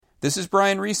This is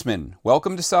Brian Reisman.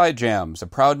 Welcome to Side Jams, a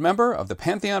proud member of the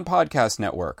Pantheon Podcast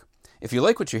Network. If you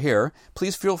like what you hear,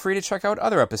 please feel free to check out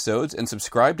other episodes and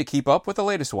subscribe to keep up with the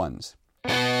latest ones.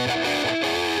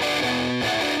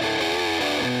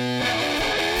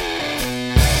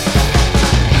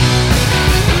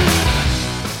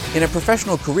 In a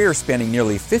professional career spanning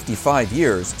nearly 55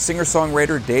 years,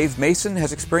 singer-songwriter Dave Mason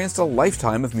has experienced a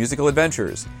lifetime of musical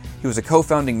adventures. He was a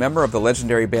co-founding member of the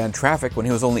legendary band Traffic when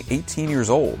he was only 18 years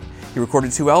old. He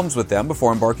recorded 2 albums with them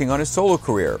before embarking on his solo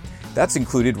career. That's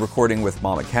included recording with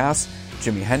Mama Cass,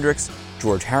 Jimi Hendrix,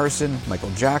 George Harrison,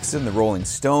 Michael Jackson, the Rolling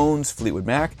Stones, Fleetwood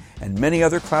Mac, and many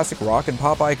other classic rock and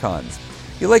pop icons.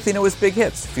 You likely know his big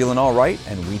hits, Feelin' All Right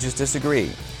and We Just Disagree.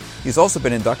 He's also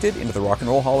been inducted into the Rock and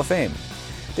Roll Hall of Fame.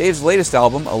 Dave's latest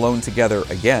album, Alone Together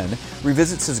Again,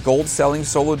 revisits his gold-selling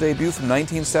solo debut from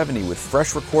 1970 with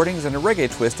fresh recordings and a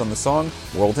reggae twist on the song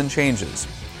World in Changes.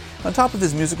 On top of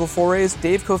his musical forays,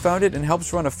 Dave co-founded and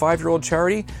helps run a 5-year-old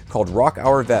charity called Rock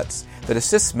Our Vets that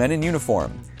assists men in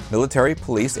uniform, military,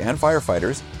 police, and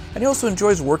firefighters, and he also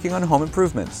enjoys working on home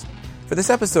improvements. For this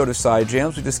episode of Side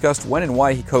Jams, we discussed when and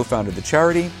why he co-founded the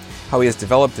charity, how he has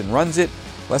developed and runs it,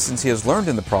 lessons he has learned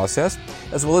in the process,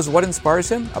 as well as what inspires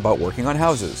him about working on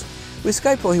houses. We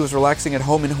Skyped while he was relaxing at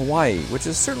home in Hawaii, which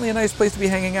is certainly a nice place to be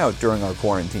hanging out during our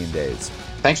quarantine days.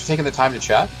 Thanks for taking the time to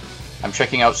chat. I'm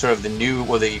checking out sort of the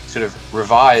sort of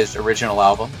revised original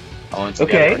album, Alone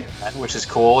Together Again, which is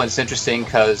cool. And it's interesting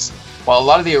because, while a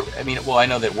lot of I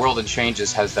know that World in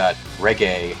Changes has that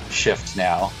reggae shift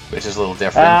now, which is a little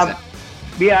different.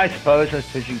 Yeah, I suppose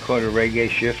you can call it a reggae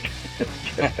shift.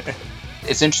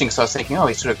 It's interesting because I was thinking,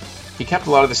 he kept a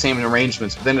lot of the same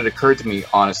arrangements, but then it occurred to me,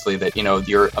 honestly, that,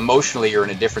 you're in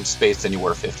a different space than you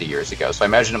were 50 years ago. So I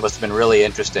imagine it must have been really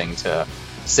interesting to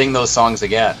sing those songs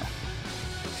again.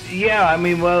 Yeah,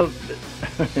 well,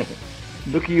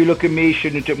 look at you, look at me,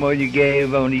 shouldn't have took more than you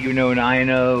gave, only you know and I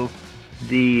know.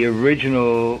 The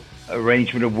original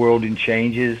arrangement of World in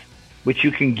Changes, which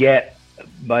you can get,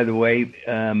 by the way,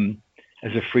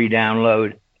 as a free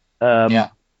download. Yeah.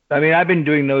 I've been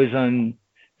doing those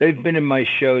they've been in my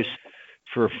shows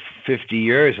for 50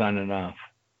 years on and off.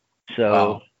 So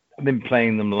wow. I've been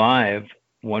playing them live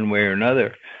one way or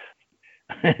another.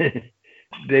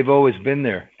 They've always been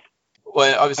there.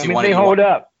 Well, obviously, they hold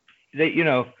up. They,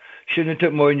 shouldn't have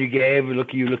took more than you gave. Look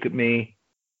at you, look at me.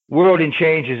 World in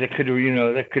Changes, that could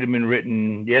have been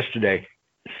written yesterday.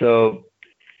 So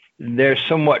they're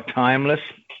somewhat timeless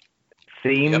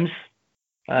themes,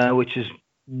 yep. Which is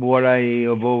what I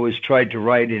have always tried to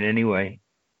write in anyway.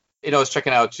 I was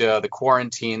checking out the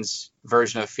Quarantine's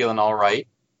version of Feelin' All Right,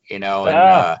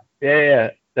 yeah,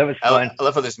 that was fun. I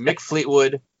love how there's Mick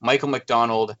Fleetwood, Michael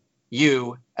McDonald,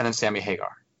 you, and then Sammy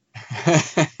Hagar.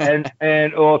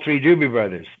 and all 3 Doobie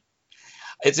Brothers.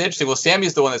 It's interesting. Well,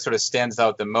 Sammy's the one that sort of stands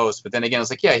out the most, but then again,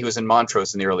 it's he was in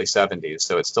Montrose in the early 70s,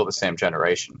 so it's still the same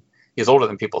generation. He's older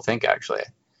than people think, actually.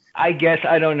 I guess,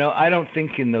 I don't know. I don't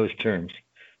think in those terms.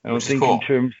 I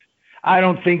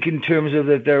don't think in terms of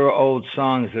that there are old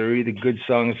songs. They're either good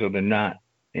songs or they're not.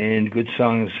 And good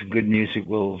songs, good music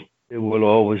will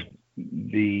always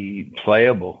be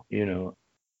playable, I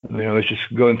was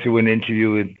just going through an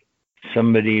interview with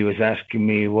somebody who was asking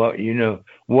me what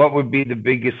would be the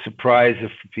biggest surprise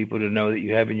for people to know that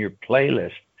you have in your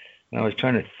playlist. And I was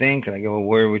trying to think, and I go,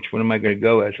 well, which one am I going to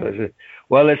go as? So I said,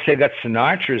 well, let's say I got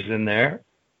Sinatra's in there,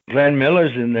 Glenn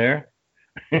Miller's in there.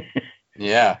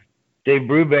 Yeah. Dave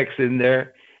Brubeck's in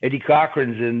there. Eddie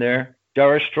Cochran's in there.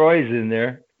 Doris Troy's in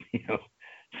there.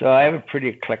 So I have a pretty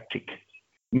eclectic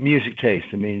music taste.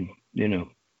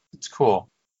 It's cool.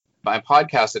 My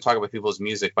podcast, I talk about people's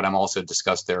music, but I'm also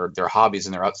discuss their hobbies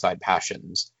and their outside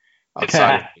passions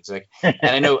outside of music. And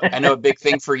I know a big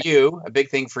thing for you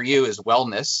is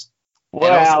wellness.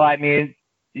 Well,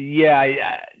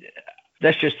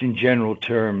 that's just in general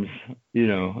terms.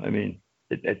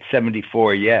 At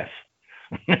 74, yes.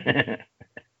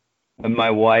 And my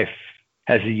wife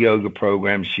has a yoga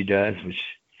program she does, which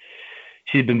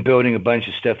she's been building a bunch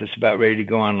of stuff that's about ready to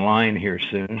go online here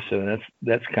soon. So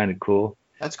that's kind of cool.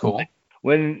 That's cool.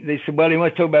 When they said, well, you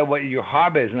want to talk about what your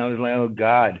hobby is? And I was like, oh,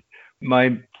 God.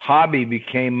 My hobby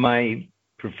became my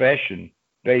profession,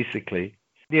 basically.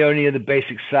 The only other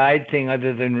basic side thing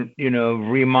other than,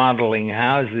 remodeling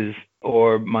houses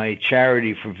or my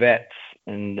charity for vets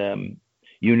and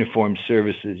uniform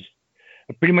services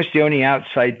are pretty much the only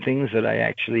outside things that I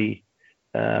actually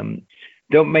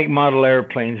don't make model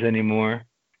airplanes anymore.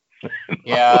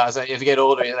 Yeah, as you get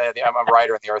older, I'm a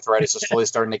writer, and the arthritis is slowly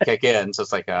starting to kick in. So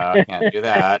it's I can't do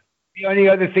that. The only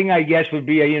other thing I guess would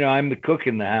be, I'm the cook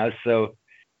in the house, so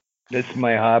that's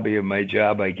my hobby or my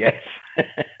job, I guess.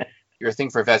 your thing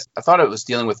for vets, I thought it was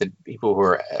dealing with the people who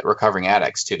are recovering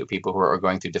addicts too, people who are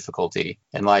going through difficulty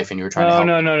in life, and you were trying to help.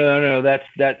 No.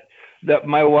 That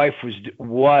my wife was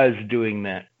doing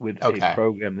that with a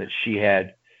program that she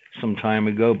had some time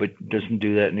ago, but doesn't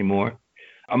do that anymore.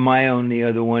 My only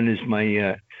other one is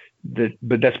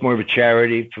but that's more of a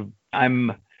charity.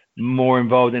 I'm more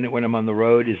involved in it when I'm on the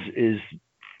road. Is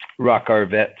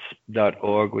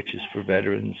rockourvets.org, which is for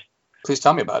veterans. Please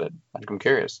tell me about it. I'm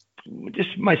curious.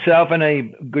 Just myself and a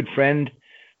good friend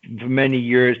for many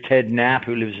years, Ted Knapp,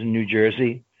 who lives in New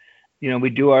Jersey. We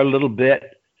do our little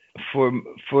bit for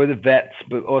the vets,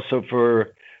 but also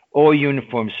for all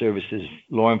uniform services,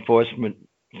 law enforcement,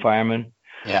 firemen.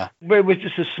 Yeah. But it was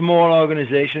just a small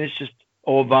organization. It's just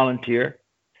all volunteer.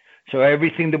 So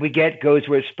everything that we get goes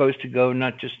where it's supposed to go,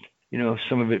 not just,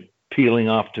 some of it peeling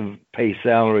off to pay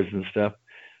salaries and stuff.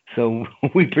 So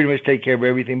we pretty much take care of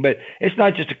everything. But it's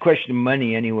not just a question of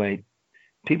money anyway.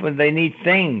 People, they need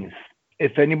things.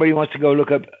 If anybody wants to go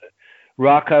look up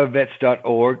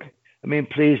rockourvets.org,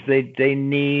 please, they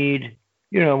need,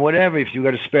 whatever. If you've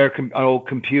got a spare old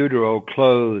computer, old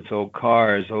clothes, old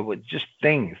cars, or just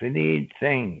things. They need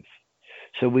things.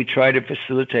 So we try to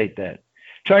facilitate that.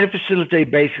 Try to facilitate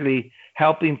basically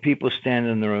helping people stand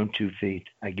on their own 2 feet,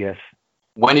 I guess.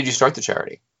 When did you start the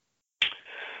charity?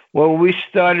 Well, we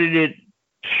started it,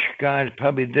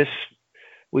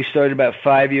 we started about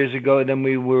 5 years ago. Then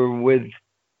we were with,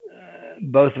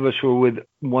 both of us were with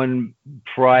one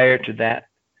prior to that,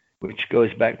 which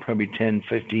goes back probably 10,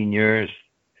 15 years.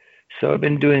 So I've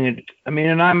been doing it.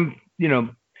 And I'm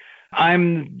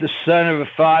the son of a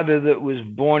father that was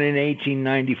born in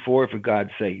 1894, for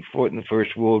God's sake, fought in the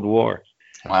First World War.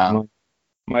 Wow.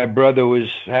 My half-brother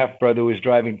was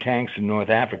driving tanks in North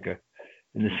Africa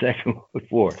in the Second World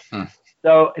War.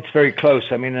 So it's very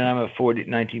close. I'm a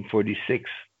 1946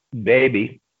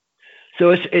 baby. So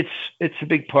it's a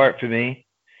big part for me.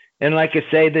 And like I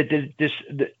say,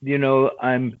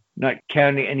 I'm not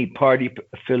counting any party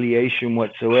affiliation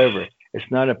whatsoever. It's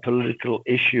not a political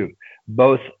issue.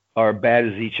 Both are bad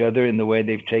as each other in the way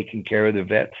they've taken care of the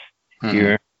vets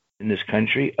here in this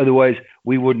country. Otherwise,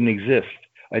 we wouldn't exist,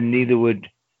 and neither would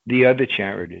the other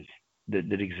charities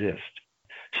that exist.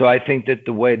 So I think that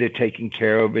the way they're taken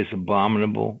care of is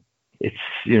abominable. It's,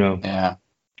 Yeah.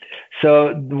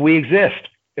 So we exist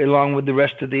along with the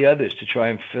rest of the others to try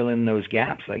and fill in those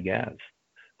gaps, I guess,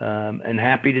 and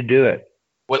happy to do it.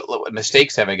 What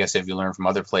mistakes have you learned from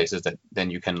other places that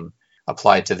then you can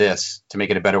apply to this to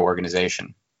make it a better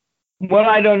organization? Well,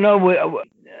 I don't know.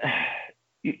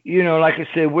 Like I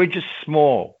said, we're just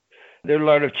small. There are a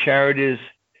lot of charities.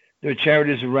 There are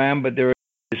charities around, but there are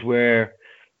areas where,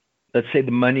 let's say,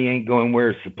 the money ain't going where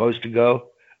it's supposed to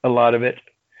go, a lot of it.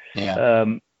 Yeah.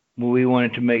 We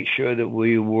wanted to make sure that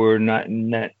we were not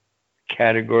in that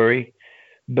category.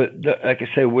 But like I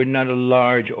said, we're not a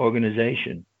large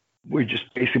organization. We're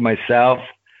just basically myself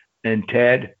and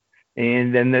Ted.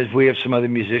 And then we have some other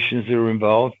musicians that are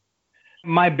involved.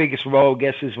 My biggest role, I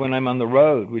guess, is when I'm on the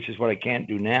road, which is what I can't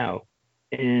do now.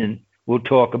 And we'll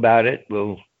talk about it.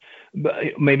 We'll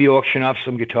maybe auction off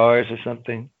some guitars or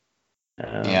something.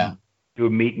 Do a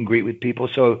meet and greet with people.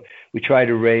 So we try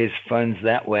to raise funds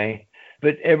that way.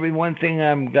 But one thing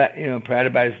I'm proud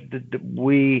about is that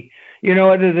we,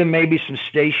 other than maybe some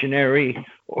stationery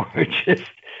or just,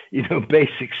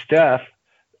 basic stuff,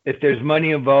 if there's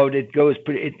money involved, it goes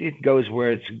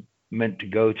where it's meant to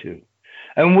go to.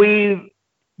 And we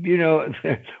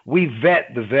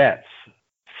vet the vets.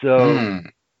 So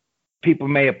people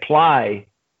may apply,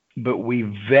 but we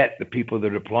vet the people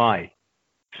that apply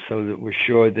so that we're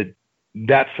sure that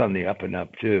that's on the up and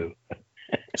up too.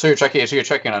 So you're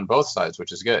checking on both sides,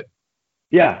 which is good.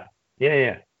 Yeah.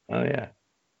 Oh yeah.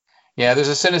 Yeah, there's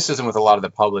a cynicism with a lot of the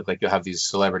public. Like you'll have these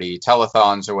celebrity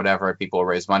telethons or whatever. People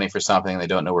raise money for something. They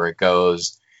don't know where it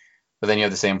goes. But then you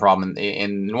have the same problem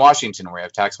in Washington where you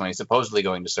have tax money supposedly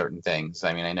going to certain things.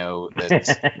 I know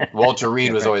that Walter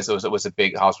Reed was a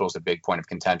big point of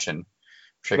contention,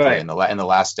 particularly in the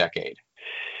last decade.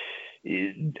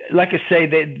 Like I say,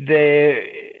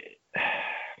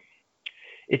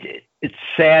 it's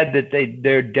sad that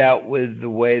they're dealt with the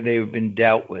way they've been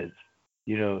dealt with.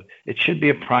 It should be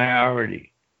a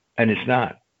priority, and it's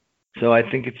not. So I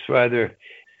think it's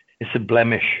a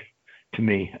blemish to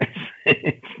me.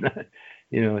 It's not,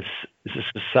 it's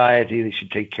a society that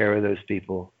should take care of those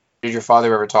people. Did your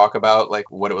father ever talk about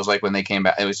what it was like when they came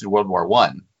back? It was in World War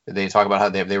I. Did they talk about how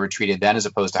they were treated then as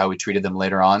opposed to how we treated them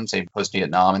later on, say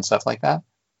post-Vietnam and stuff like that?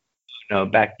 No,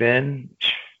 back then,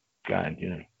 God,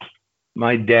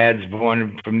 my dad's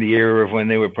born from the era of when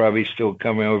they were probably still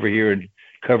coming over here in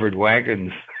covered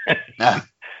wagons.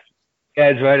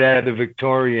 That's right out of the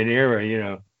Victorian era, you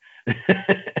know.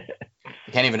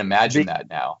 I can't even imagine that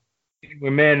now.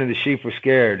 When man and the sheep were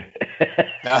scared.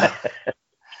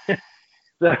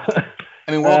 So,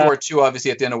 I mean, World War II,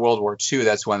 obviously, at the end of World War II,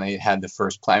 that's when they had the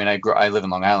first plan. I mean, I live in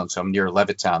Long Island, so I'm near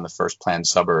Levittown, the first planned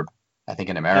suburb, I think,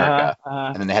 in America.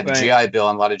 And then they had the GI Bill,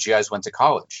 and a lot of GIs went to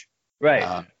college.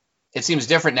 Right. It seems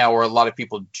different now, where a lot of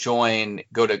people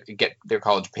go to get their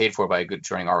college paid for by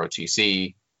joining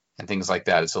ROTC and things like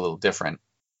that. It's a little different.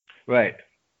 Right.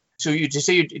 So you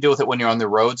say you deal with it when you're on the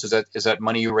road. So is that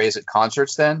money you raise at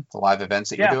concerts then, the live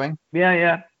events that you're doing?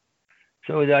 Yeah.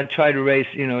 So I try to raise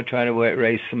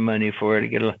some money for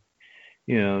it.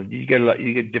 You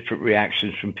get different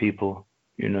reactions from people.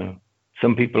 You know,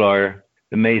 some people are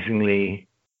amazingly,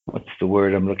 what's the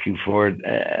word I'm looking for?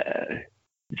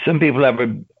 Some people have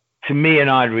to me, an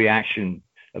odd reaction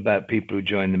about people who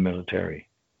join the military.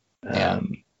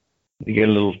 You get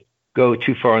a little go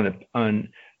too far on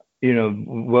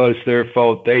well, it's their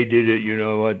fault. They did it. You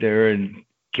know what? They're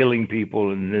killing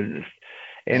people, and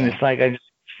it's like,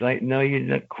 no, you're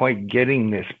not quite getting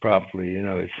this properly. You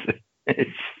know, it's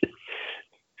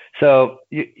so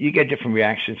you get different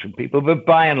reactions from people, but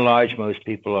by and large, most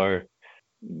people are.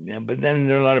 But then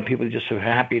there are a lot of people just are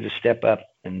happy to step up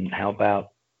and help out.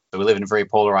 So we live in very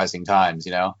polarizing times,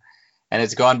 you know, and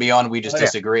it's gone beyond we just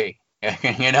disagree.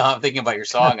 You know, I'm thinking about your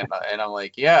song and I'm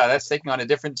like, yeah, that's taking on a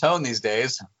different tone these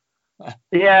days.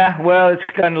 Yeah, well, it's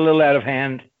gotten a little out of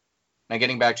hand. Now,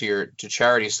 getting back to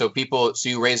charity, so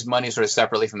you raise money sort of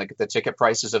separately from the ticket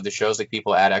prices of the shows, like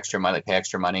people add extra money, they pay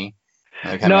extra money.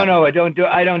 No, I don't do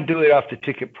it off the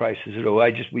ticket prices at all.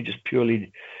 We just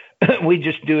purely we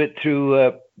just do it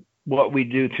through what we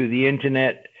do through the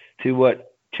internet, to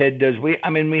what Ted does. We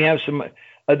have some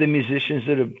other musicians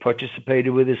that have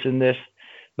participated with us in this,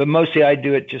 but mostly I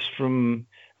do it just from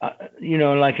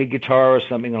like a guitar or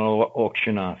something I'll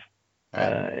auction off.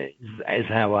 Right. Is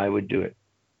how I would do it.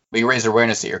 But you raise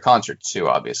awareness at your concerts too,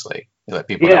 obviously. You let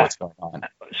people know what's going on.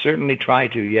 Certainly try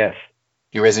to, yes.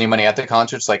 Do you raise any money at the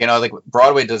concerts? Like,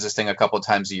 Broadway does this thing a couple of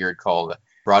times a year called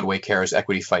Broadway Cares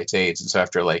Equity Fights AIDS. And so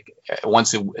after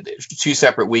 2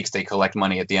 separate weeks, they collect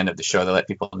money at the end of the show. They let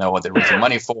people know what they're raising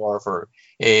money for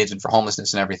AIDS and for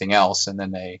homelessness and everything else. And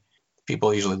then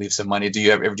people usually leave some money. Do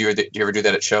you ever do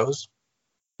that at shows?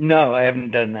 No, I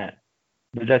haven't done that.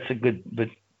 But but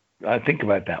I think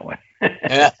about that one.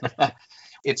 Yeah.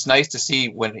 It's nice to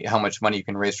see how much money you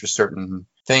can raise for certain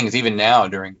things, even now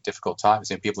during difficult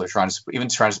times. People are trying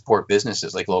to support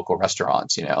businesses like local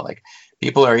restaurants.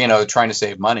 People are trying to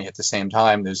save money at the same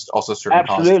time. There's also certain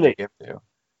costs to give to.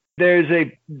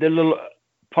 There's the little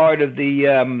part of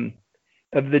the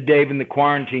Dave in the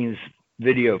Quarantines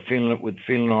video,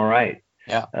 feeling all right.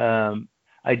 Yeah.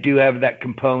 I do have that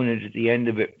component at the end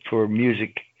of it for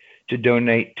music to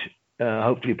donate.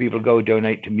 Hopefully, people go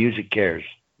donate to Music Cares,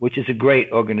 which is a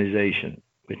great organization,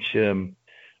 which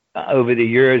over the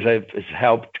years has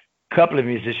helped a couple of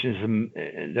musicians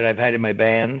that I've had in my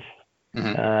bands.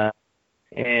 Mm-hmm.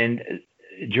 And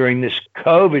during this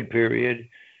COVID period,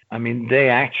 they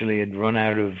actually had run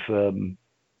out of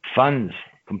funds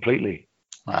completely.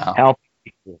 Wow. Helping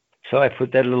people. So I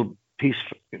put that little piece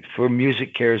for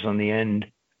Music Cares on the end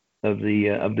of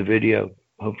the video.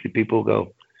 Hopefully people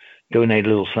go donate a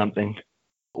little something.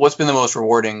 What's been the most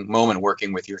rewarding moment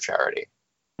working with your charity?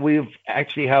 We've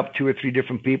actually helped 2 or 3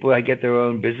 different people get their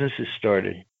own businesses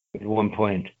started at one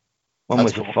point. One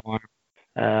was a farm.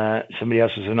 Somebody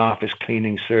else was an office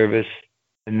cleaning service.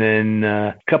 And then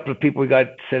a couple of people we got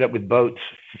set up with boats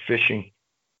for fishing.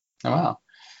 Oh, wow.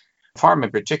 Farm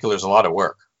in particular is a lot of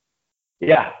work.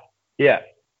 Yeah.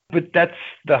 But that's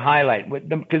the highlight.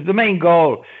 Because the main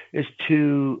goal is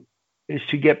to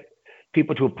get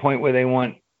people to a point where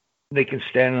they can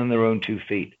stand on their own 2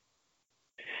 feet.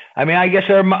 I guess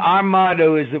our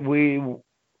motto is that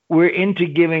we're into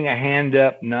giving a hand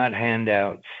up, not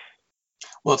handouts.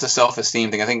 Well, it's a self-esteem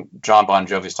thing. I think John Bon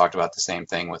Jovi's talked about the same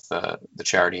thing with the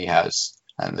charity he has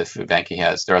and the food bank he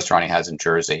has, the restaurant he has in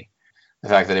Jersey. The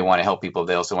fact that they want to help people,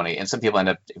 they also want to, and some people end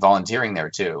up volunteering there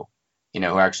too,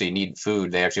 who actually need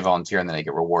food. They actually volunteer and then they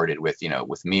get rewarded with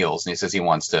meals. And he says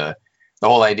the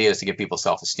whole idea is to give people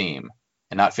self-esteem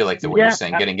and not feel like what you're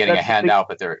saying, getting a handout,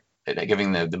 but they're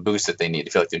giving the boost that they need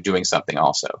to feel like they're doing something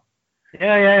also.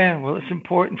 Yeah. Well, it's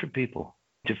important for people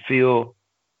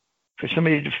for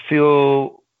somebody to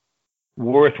feel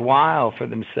worthwhile for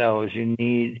themselves. You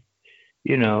need,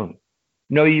 know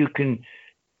you can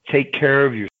take care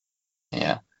of yourself.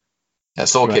 Yeah.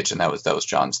 Soul Kitchen, that was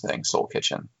John's thing, Soul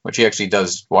Kitchen, which he actually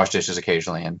does wash dishes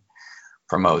occasionally and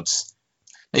promotes.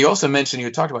 Now, you also mentioned,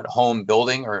 you talked about home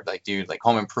building or do you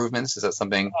home improvements? Is that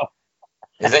something?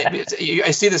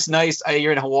 I see this nice.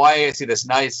 You're in Hawaii. I see this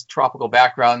nice tropical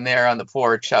background there on the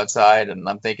porch outside, and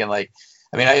I'm thinking like,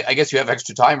 I mean, I guess you have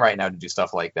extra time right now to do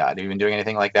stuff like that. Have you been doing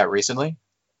anything like that recently?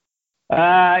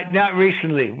 Not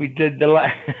recently. We did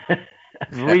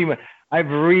I've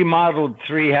remodeled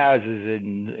 3 houses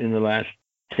in the last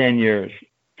 10 years.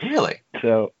 Really?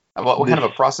 So what kind of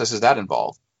a process does that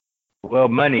involve? Well,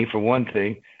 money for one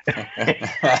thing.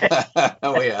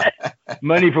 Oh yeah.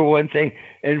 Money for one thing,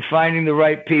 and finding the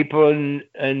right people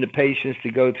and the patience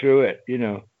to go through it.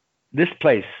 This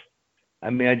place. I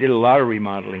mean, I did a lot of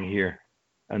remodeling here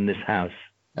on this house.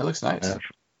 It looks nice.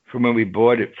 From when we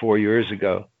bought it 4 years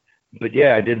ago. But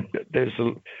yeah, I did. There's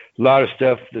a lot of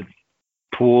stuff. The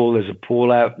pool. There's a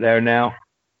pool out there now.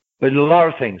 But a lot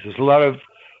of things. There's a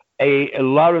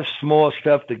lot of small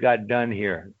stuff that got done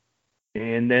here.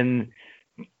 And then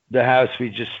the house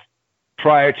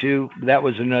prior to that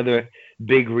was another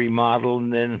big remodel.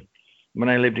 And then when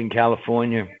I lived in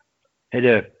California, had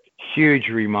a huge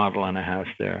remodel on a house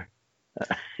there.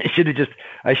 I should have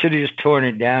just torn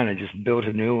it down and just built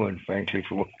a new one, frankly.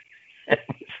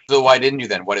 So why didn't you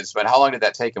then? How long did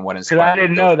that take, and what inspired? Because I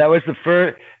didn't know. That was the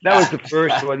first. That was the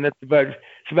first one. It's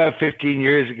about 15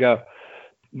 years ago.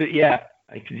 But yeah,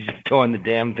 I could have just torn the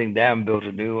damn thing down and built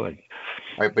a new one.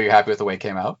 All right, but you're happy with the way it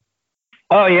came out?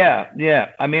 Oh yeah.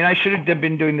 I mean, I should have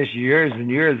been doing this years and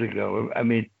years ago. I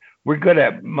mean, we're good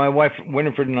at. My wife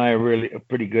Winifred and I are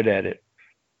pretty good at it.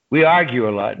 We argue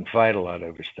a lot and fight a lot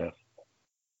over stuff.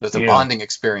 It's a bonding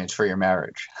experience for your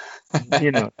marriage.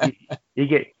 You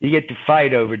get to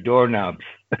fight over doorknobs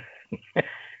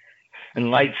and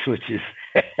light switches.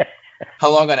 How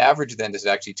long on average then does it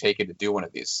actually take you to do one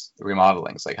of these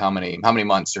remodelings? Like how many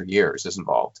months or years is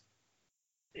involved?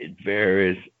 It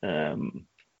varies.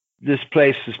 This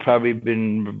place has probably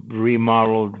been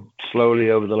remodeled slowly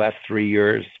over the last 3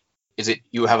 years. Is it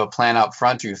you have a plan out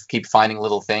front, or you keep finding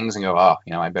little things and go,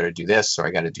 I better do this, or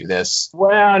I got to do this?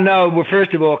 Well, no. Well,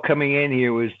 first of all, coming in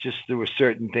here was just there were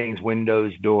certain things,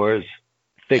 windows, doors,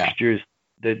 fixtures,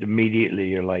 that immediately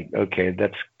you're like, okay,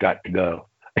 that's got to go.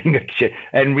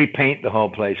 And repaint the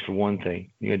whole place for one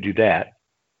thing. You got to do that.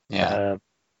 Yeah.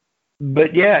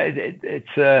 But yeah,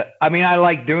 it's. I mean, I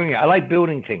like doing it. I like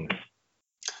building things.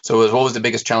 So, what was the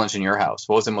biggest challenge in your house?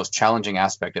 What was the most challenging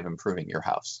aspect of improving your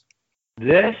house?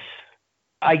 This,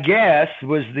 I guess,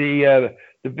 was the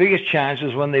biggest challenge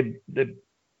was when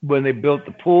they built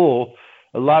the pool.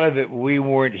 A lot of it we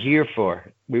weren't here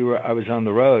for. I was on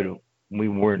the road. We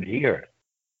weren't here.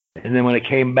 And then when it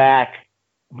came back,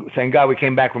 thank God we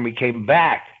came back when we came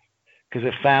back, because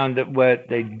I found that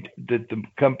the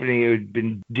company had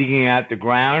been digging out the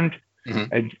ground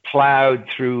and plowed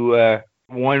through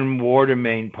one water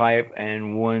main pipe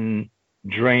and one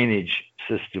drainage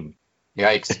system.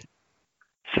 Yikes.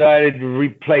 So I had to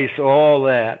replace all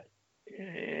that.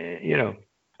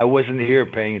 I wasn't here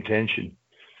paying attention,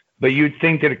 but you'd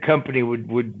think that a company would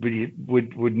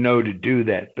know to do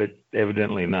that, but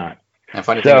evidently not. And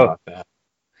funny thing about that.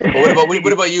 Well,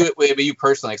 what about you? What about you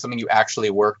personally? Like something you actually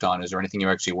worked on? Is there anything you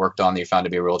actually worked on that you found to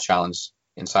be a real challenge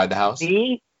inside the house?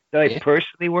 Me? Did I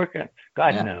personally work on?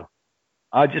 God, no.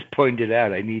 I'll just point it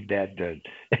out. I need that done.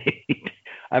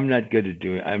 I'm not good at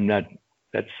doing. I'm not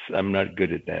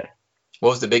good at that.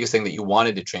 What was the biggest thing that you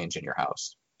wanted to change in your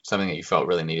house? Something that you felt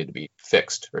really needed to be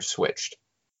fixed or switched?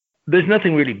 There's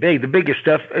nothing really big. The biggest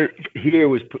stuff here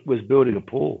was building a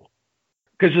pool,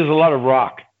 because there's a lot of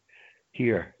rock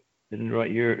here.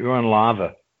 You're on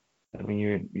lava. I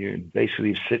mean, you're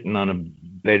basically sitting on a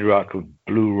bedrock of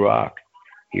blue rock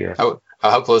here.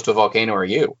 How close to a volcano are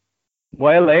you?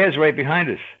 Wailea is right behind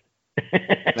us.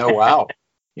 Oh, wow.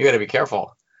 You got to be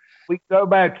careful. We go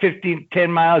about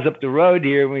 10 miles up the road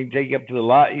here, and we take you up to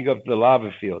you go up to the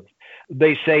lava fields.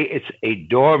 They say it's a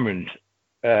dormant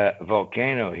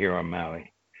volcano here on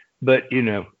Maui, but you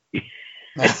never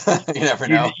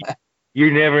know.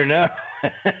 You never know.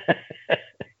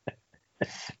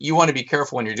 You want to be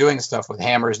careful when you're doing stuff with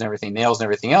hammers and everything, nails and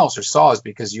everything else, or saws,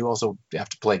 because you also have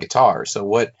to play guitar. So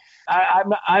what?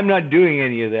 I'm not doing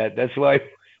any of that. That's why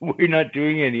we're not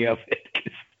doing any of it.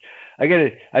 I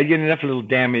get enough little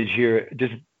damage here,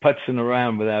 just putzing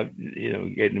around without,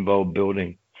 getting involved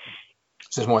building.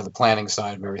 So it's more the planning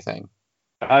side of everything.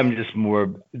 I'm just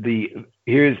more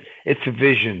it's a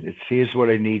vision. Here's what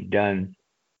I need done.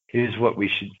 Here's what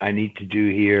I need to do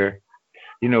here.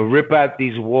 Rip out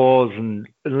these walls and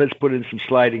let's put in some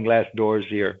sliding glass doors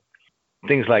here.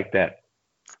 Things like that.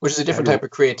 Which is a different type of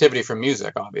creativity from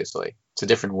music, obviously. It's a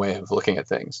different way of looking at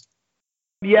things.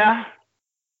 Yeah.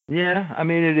 Yeah, I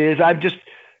mean, it is. I'm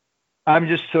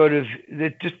just sort of,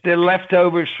 they're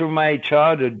leftovers from my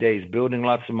childhood days, building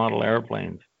lots of model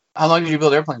airplanes. How long did you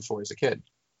build airplanes for as a kid?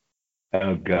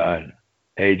 Oh God,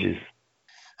 ages.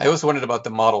 I always wondered about the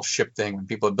model ship thing when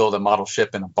people build a model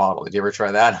ship in a bottle. Did you ever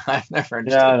try that? I've never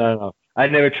understood. No. I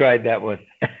never tried that one.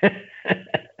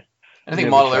 I think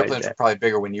model airplanes were probably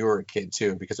bigger when you were a kid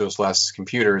too, because there was less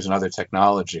computers and other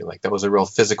technology. Like that was a real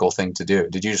physical thing to do.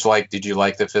 Did you like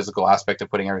the physical aspect of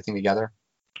putting everything together?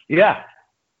 Yeah.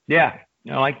 I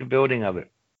like the building of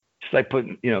it. Just like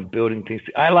building things.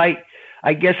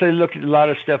 I guess I look at a lot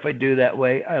of stuff I do that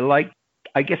way. I like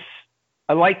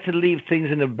to leave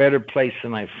things in a better place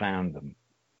than I found them.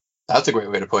 That's a great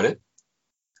way to put it.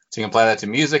 So you can apply that to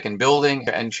music and building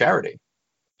and charity.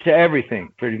 To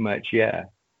everything, pretty much, yeah.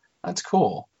 That's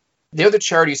cool. The other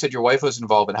charity you said your wife was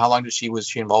involved in, how long was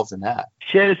she involved in that?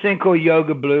 She had a thing called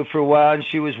Yoga Blue for a while, and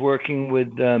she was working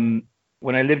with,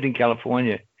 when I lived in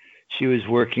California, she was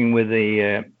working with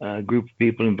a group of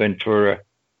people in Ventura,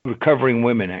 recovering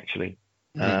women, actually.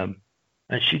 Mm-hmm.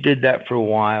 And she did that for a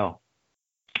while.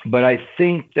 But I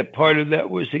think that part of that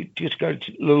was it just got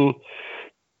a little,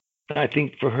 I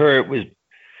think for her it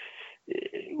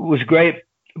was great,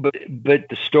 but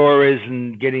the stories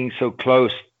and getting so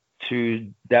close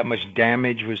to that much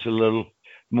damage was a little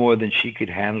more than she could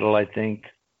handle, I think,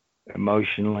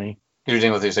 emotionally. You're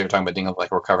dealing with, you're talking about dealing with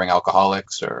like recovering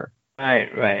alcoholics or?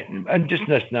 Right. And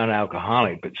just not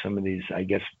alcoholic, but some of these, I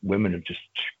guess, women are just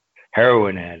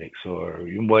heroin addicts or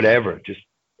whatever.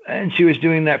 And she was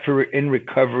doing that in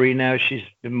recovery. Now she's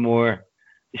more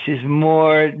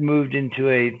moved into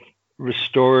a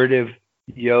restorative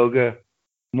yoga,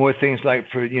 more things like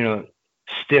for,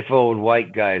 stiff old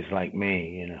white guys like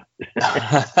me, And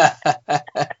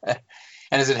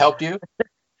has it helped you?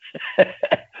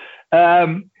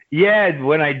 Yeah,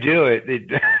 when I do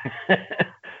it.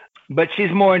 But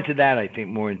she's more into that, I think,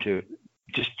 more into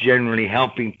just generally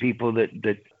helping people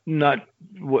that not,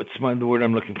 the word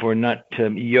I'm looking for, not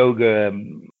yoga,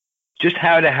 just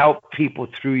how to help people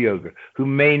through yoga who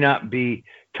may not be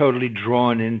totally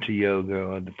drawn into yoga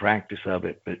or the practice of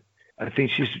it. But I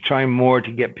think she's trying more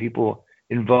to get people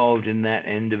involved in that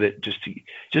end of it,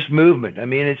 just movement. I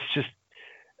mean, it's just,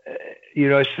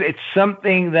 it's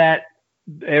something that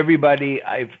everybody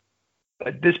at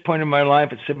this point in my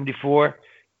life at 74,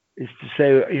 is to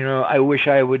say, I wish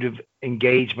I would have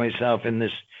engaged myself in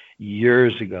this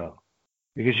years ago.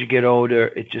 Because you get older,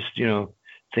 it just,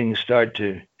 things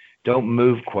don't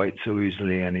move quite so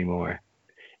easily anymore.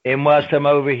 And whilst I'm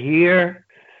over here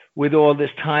with all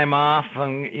this time off,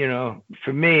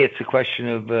 for me, it's a question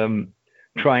of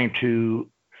trying to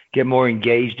get more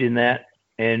engaged in that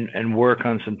and work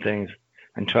on some things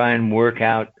and try and work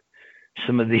out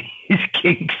some of these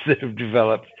kinks that have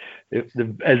developed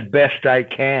as best I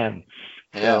can.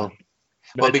 Yeah. So,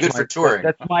 well, it'd be good for touring.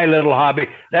 That's my little hobby.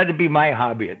 That'd be my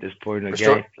hobby at this point.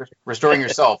 Okay. Restoring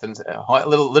yourself and a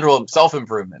little literal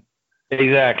self-improvement.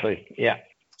 Exactly. Yeah.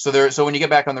 So when you get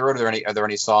back on the road, are there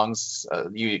any songs there'll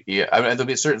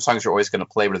be certain songs you're always going to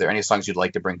play, but are there any songs you'd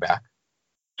like to bring back?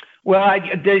 Well,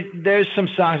 there's some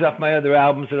songs off my other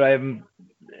albums that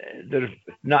have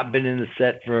not been in the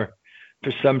set for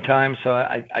some time. So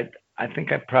I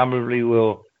think I probably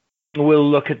will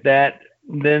look at that.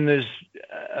 Then there's,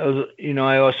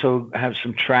 I also have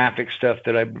some Traffic stuff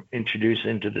that I introduce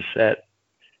into the set,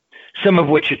 some of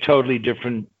which are totally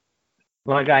different.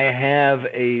 Like I have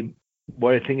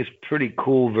what I think is pretty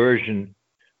cool version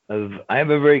I have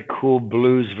a very cool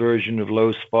blues version of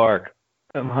Low Spark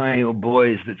of Honey Oh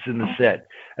Boys that's in the set.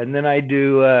 And then I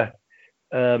do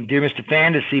Dear Mr.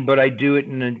 Fantasy, but I do it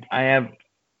I have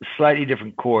slightly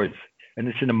different chords, and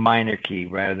it's in a minor key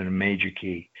rather than a major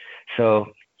key.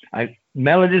 So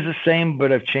melody is the same,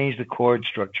 but I've changed the chord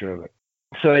structure of it.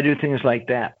 So I do things like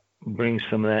that, bring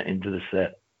some of that into the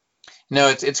set. No,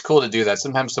 it's cool to do that.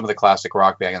 Sometimes some of the classic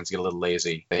rock bands get a little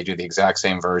lazy. They do the exact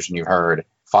same version you've heard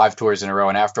 5 tours in a row,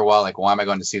 and after a while, like, why am I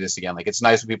going to see this again? Like, it's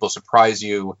nice when people surprise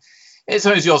you. And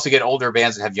sometimes you also get older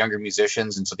bands that have younger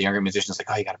musicians, and so the younger musicians like,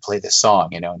 oh, you got to play this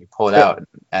song, and you pull it out.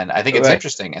 And I think it's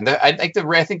interesting. And I think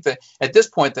that at this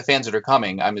point, the fans that are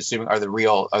coming, I'm assuming, are the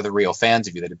real fans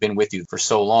of you that have been with you for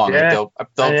so long. Yeah. Like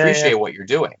they'll appreciate what you're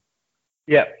doing.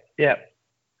 Yeah.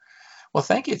 Well,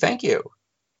 thank you.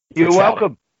 You're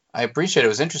welcome. I appreciate it. It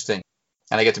was interesting,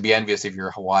 and I get to be envious of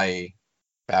your Hawaii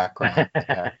background.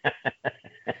 Yeah.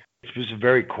 It was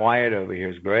very quiet over here.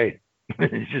 It's great.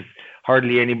 It's just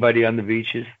hardly anybody on the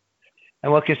beaches.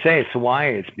 And what can I say? It's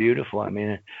Hawaii. It's beautiful. I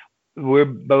mean, we're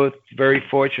both very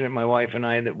fortunate, my wife and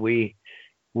I, that we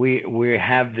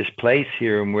have this place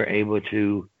here, and we're able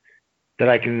to, that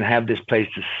I can have this place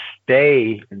to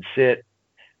stay and sit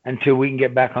until we can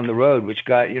get back on the road, which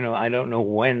I don't know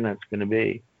when that's going to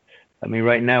be. I mean,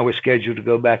 right now we're scheduled to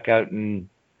go back out in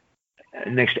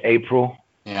next April.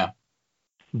 Yeah.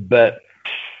 But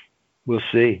we'll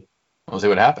see. We'll see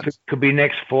what happens. Could be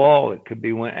next fall. It could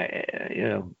be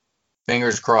when,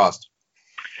 Fingers crossed.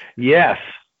 Yes.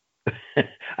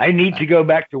 I need to go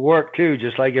back to work too,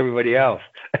 just like everybody else.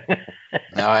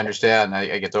 No, I understand.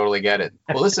 I totally get it.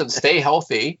 Well, listen, stay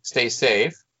healthy, stay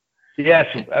safe. Yes,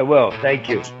 I will. Thank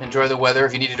you. Enjoy the weather.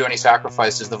 If you need to do any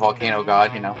sacrifices, the volcano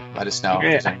god, let us know.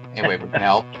 If there's any way we can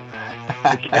help.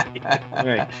 Okay. All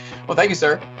right. Well, thank you,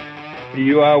 sir.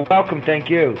 You are welcome. Thank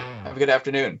you. Have a good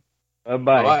afternoon.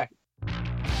 Bye-bye. Bye-bye.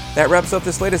 That wraps up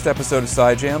this latest episode of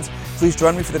Side Jams. Please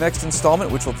join me for the next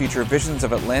installment, which will feature visions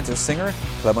of Atlanta singer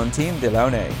Clementine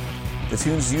Delaunay. The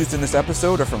tunes used in this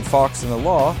episode are from Fox and the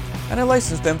Law, and I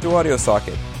licensed them through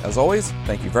AudioSocket. As always,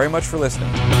 thank you very much for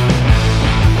listening.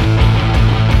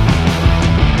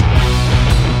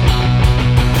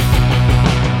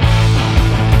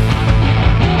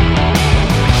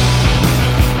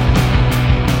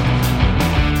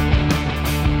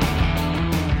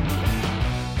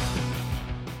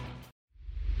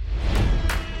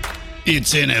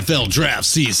 It's NFL draft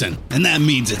season, and that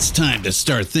means it's time to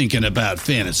start thinking about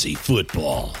fantasy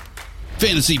football.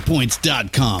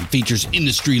 FantasyPoints.com features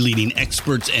industry-leading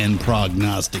experts and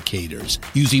prognosticators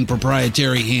using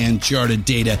proprietary hand-charted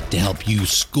data to help you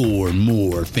score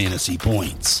more fantasy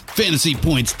points.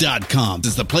 FantasyPoints.com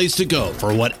is the place to go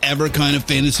for whatever kind of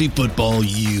fantasy football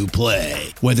you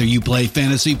play. Whether you play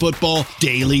fantasy football,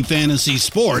 daily fantasy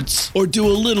sports, or do a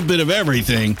little bit of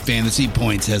everything, Fantasy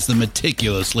Points has the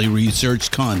meticulously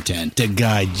researched content to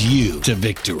guide you to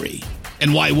victory.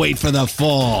 And why wait for the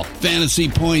fall? Fantasy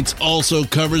Points also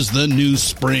covers the new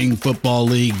spring football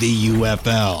league, the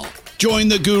UFL. Join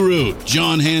the guru,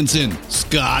 John Hansen,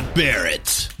 Scott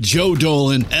Barrett, Joe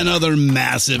Dolan, and other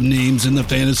massive names in the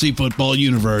fantasy football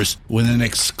universe with an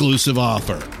exclusive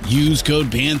offer. Use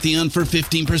code Pantheon for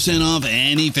 15% off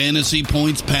any Fantasy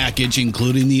Points package,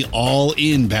 including the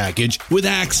all-in package, with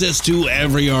access to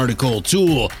every article,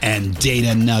 tool, and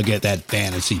data nugget that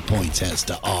Fantasy Points has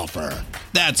to offer.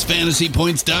 That's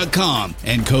FantasyPoints.com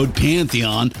and code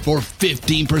Pantheon for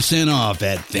 15% off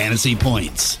at Fantasy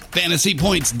Points.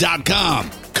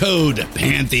 FantasyPoints.com, code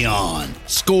Pantheon.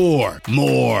 Score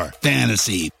more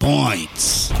fantasy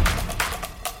points.